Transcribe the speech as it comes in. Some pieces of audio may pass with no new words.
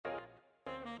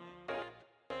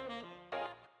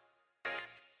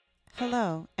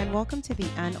Hello, and welcome to the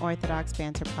Unorthodox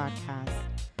Banter Podcast.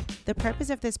 The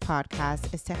purpose of this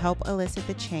podcast is to help elicit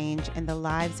the change in the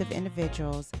lives of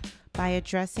individuals by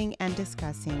addressing and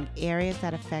discussing areas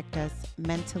that affect us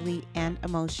mentally and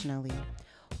emotionally,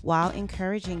 while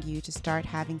encouraging you to start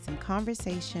having some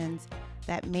conversations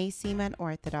that may seem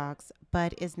unorthodox,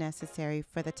 but is necessary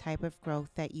for the type of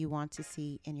growth that you want to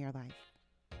see in your life.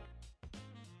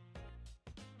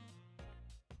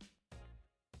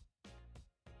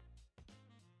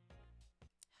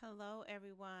 Hello,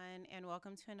 everyone, and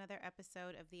welcome to another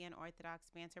episode of the Unorthodox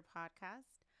Banter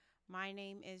Podcast. My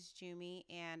name is Jumi,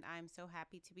 and I'm so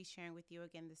happy to be sharing with you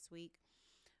again this week.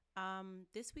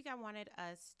 This week, I wanted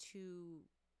us to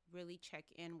really check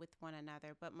in with one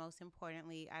another, but most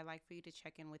importantly, I'd like for you to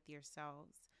check in with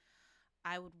yourselves.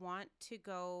 I would want to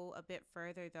go a bit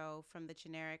further, though, from the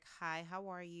generic, hi, how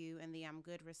are you, and the I'm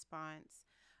good response.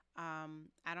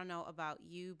 I don't know about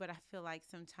you, but I feel like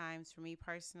sometimes for me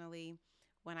personally,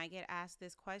 when I get asked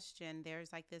this question,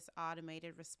 there's like this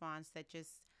automated response that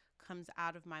just comes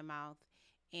out of my mouth.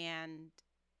 And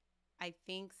I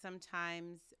think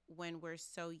sometimes when we're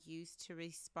so used to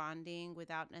responding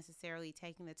without necessarily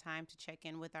taking the time to check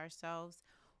in with ourselves,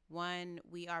 one,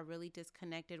 we are really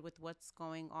disconnected with what's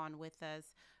going on with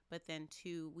us. But then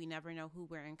two, we never know who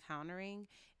we're encountering.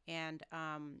 And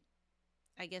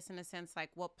I guess in a sense, like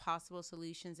what possible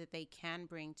solutions that they can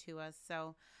bring to us.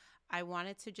 So I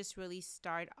wanted to just really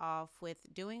start off with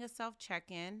doing a self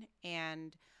check-in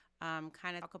and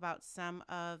kind of talk about some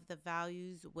of the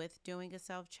values with doing a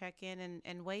self check-in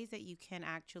and ways that you can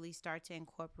actually start to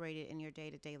incorporate it in your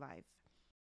day-to-day life.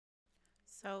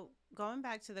 So going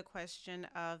back to the question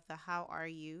of the how are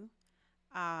you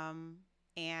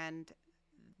and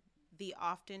the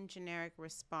often generic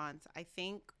response, I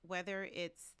think whether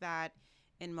it's that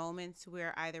in moments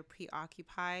we're either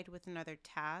preoccupied with another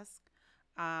task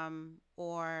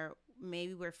or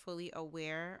maybe we're fully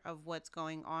aware of what's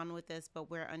going on with us, but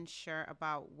we're unsure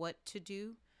about what to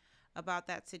do about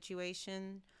that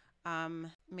situation.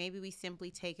 Maybe we simply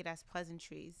take it as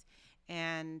pleasantries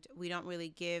and we don't really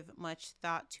give much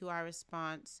thought to our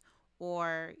response,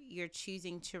 or you're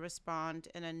choosing to respond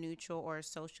in a neutral or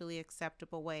socially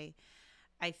acceptable way.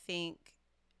 I think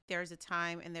there's a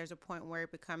time and there's a point where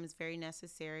it becomes very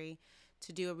necessary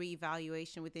to do a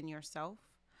reevaluation within yourself.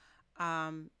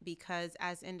 Because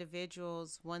as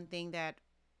individuals, one thing that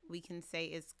we can say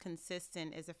is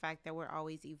consistent is the fact that we're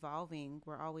always evolving,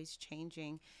 we're always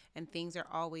changing, and things are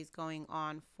always going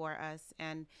on for us.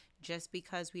 And just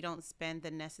because we don't spend the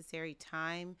necessary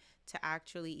time to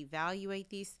actually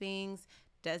evaluate these things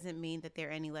doesn't mean that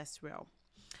they're any less real.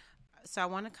 So I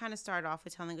want to kind of start off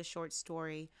with telling a short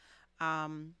story. I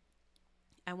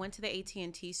went to the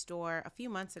AT&T store a few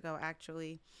months ago,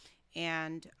 actually,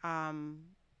 and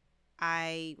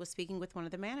I was speaking with one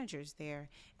of the managers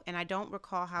there, and I don't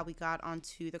recall how we got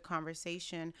onto the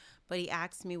conversation, but he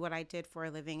asked me what I did for a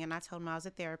living, and I told him I was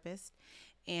a therapist,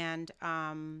 and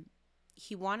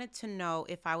he wanted to know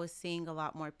if I was seeing a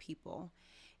lot more people.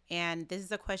 And this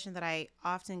is a question that I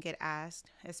often get asked,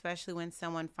 especially when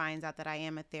someone finds out that I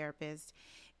am a therapist.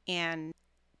 And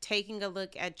taking a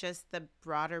look at just the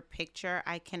broader picture,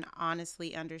 I can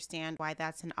honestly understand why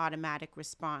that's an automatic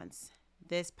response.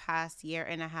 This past year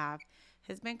and a half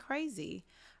has been crazy.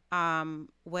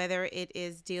 Whether it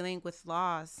is dealing with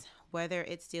loss, whether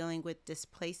it's dealing with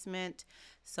displacement,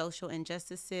 social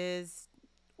injustices,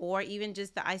 or even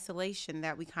just the isolation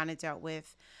that we kind of dealt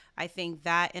with, I think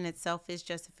that in itself is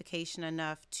justification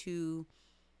enough to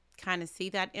kind of see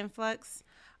that influx.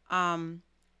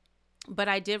 But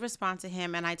I did respond to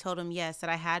him and I told him, yes, that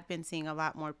I had been seeing a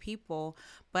lot more people.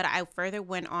 But I further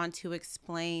went on to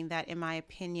explain that, in my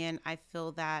opinion, I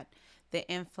feel that the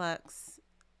influx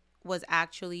was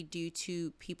actually due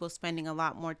to people spending a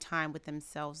lot more time with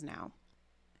themselves now.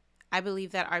 I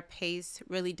believe that our pace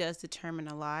really does determine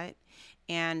a lot.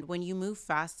 And when you move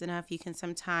fast enough, you can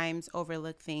sometimes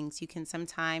overlook things. You can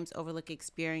sometimes overlook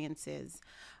experiences.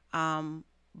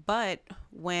 But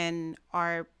when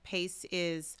our pace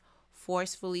is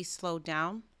forcefully slowed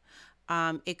down,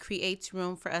 it creates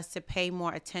room for us to pay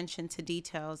more attention to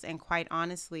details. And quite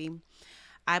honestly,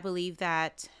 I believe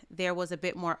that there was a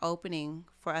bit more opening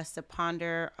for us to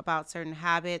ponder about certain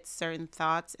habits, certain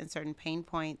thoughts, and certain pain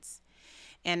points.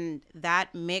 And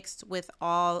that mixed with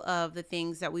all of the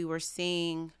things that we were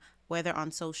seeing, whether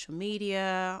on social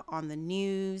media, on the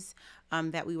news,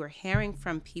 that we were hearing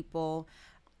from people,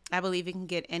 I believe it can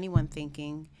get anyone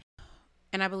thinking.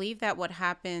 And I believe that what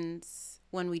happens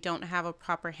when we don't have a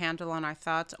proper handle on our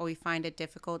thoughts, or we find it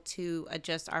difficult to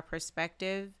adjust our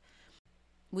perspective,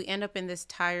 we end up in this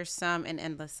tiresome and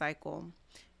endless cycle.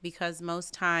 because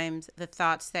most times the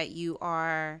thoughts that you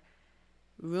are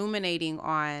ruminating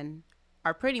on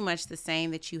are pretty much the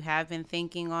same that you have been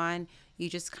thinking on. You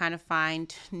just kind of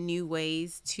find new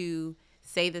ways to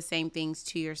say the same things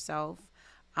to yourself.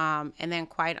 And then,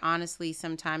 quite honestly,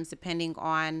 sometimes depending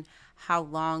on how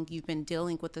long you've been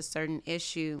dealing with a certain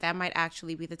issue, that might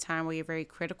actually be the time where you're very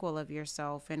critical of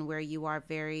yourself and where you are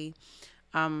very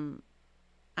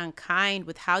unkind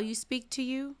with how you speak to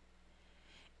you.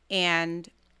 And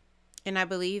I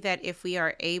believe that if we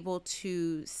are able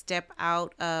to step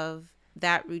out of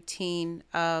that routine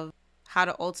of how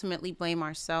to ultimately blame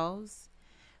ourselves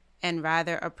and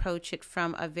rather approach it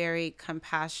from a very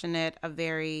compassionate, a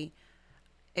very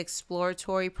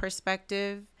exploratory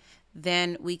perspective,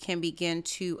 then we can begin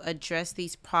to address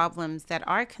these problems that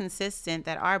are consistent,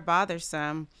 that are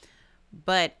bothersome,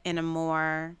 but in a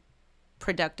more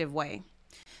productive way.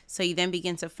 So you then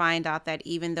begin to find out that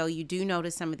even though you do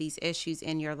notice some of these issues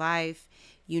in your life,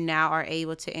 you now are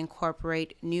able to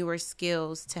incorporate newer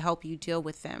skills to help you deal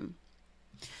with them.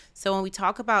 So when we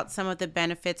talk about some of the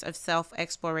benefits of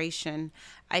self-exploration,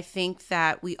 I think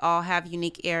that we all have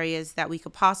unique areas that we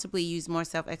could possibly use more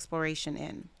self-exploration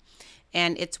in.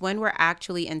 And it's when we're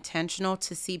actually intentional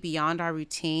to see beyond our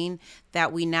routine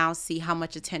that we now see how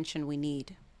much attention we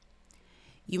need.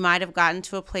 You might have gotten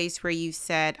to a place where you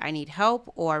said, I need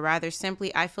help, or rather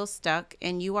simply, I feel stuck,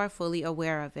 and you are fully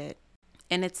aware of it.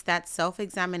 And it's that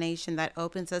self-examination that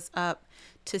opens us up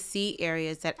to see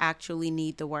areas that actually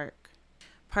need the work.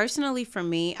 Personally, for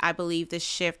me, I believe this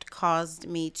shift caused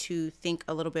me to think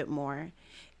a little bit more.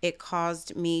 It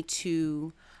caused me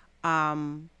to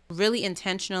really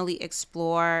intentionally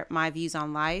explore my views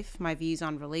on life, my views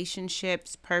on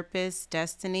relationships, purpose,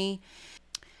 destiny.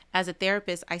 As a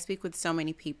therapist, I speak with so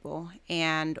many people,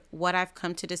 and what I've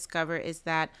come to discover is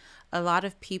that a lot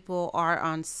of people are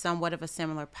on somewhat of a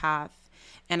similar path,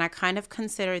 and I kind of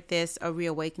consider this a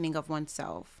reawakening of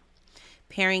oneself,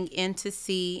 peering in to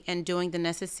see and doing the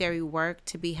necessary work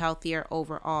to be healthier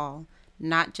overall,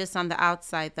 not just on the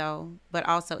outside though, but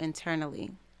also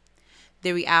internally.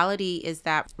 The reality is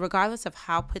that regardless of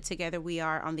how put together we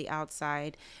are on the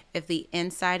outside, if the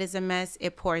inside is a mess,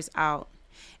 it pours out.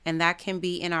 And that can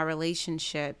be in our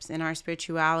relationships, in our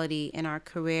spirituality, in our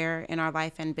career, in our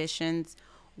life ambitions,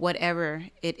 whatever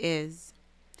it is.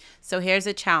 So here's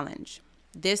a challenge.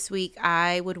 This week,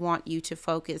 I would want you to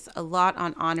focus a lot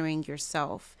on honoring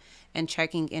yourself and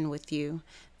checking in with you.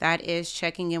 That is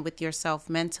checking in with yourself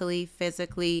mentally,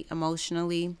 physically,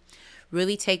 emotionally,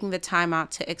 really taking the time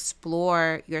out to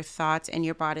explore your thoughts and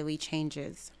your bodily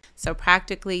changes. So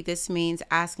practically, this means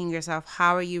asking yourself,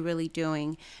 how are you really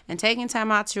doing? And taking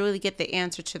time out to really get the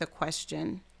answer to the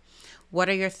question. What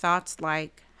are your thoughts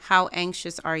like? How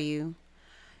anxious are you?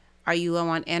 Are you low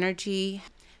on energy?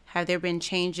 Have there been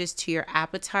changes to your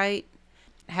appetite?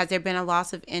 Has there been a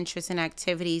loss of interest in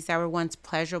activities that were once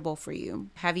pleasurable for you?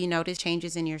 Have you noticed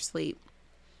changes in your sleep?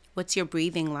 What's your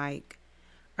breathing like?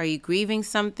 Are you grieving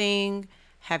something?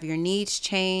 Have your needs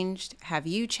changed? Have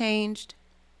you changed?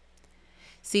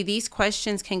 See, these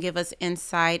questions can give us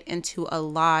insight into a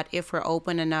lot if we're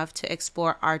open enough to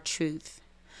explore our truth.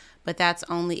 But that's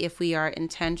only if we are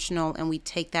intentional and we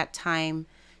take that time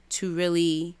to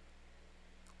really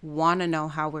want to know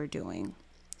how we're doing.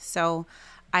 So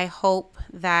I hope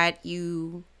that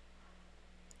you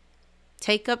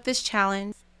take up this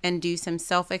challenge and do some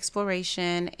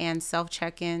self-exploration and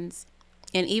self-check-ins.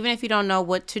 And even if you don't know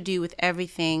what to do with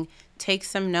everything, take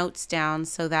some notes down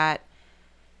so that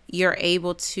you're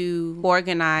able to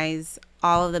organize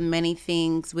all of the many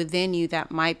things within you that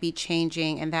might be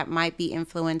changing and that might be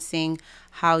influencing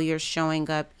how you're showing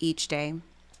up each day.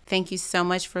 Thank you so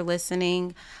much for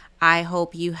listening. I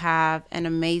hope you have an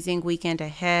amazing weekend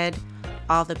ahead.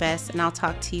 All the best, and I'll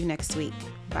talk to you next week.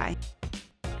 Bye.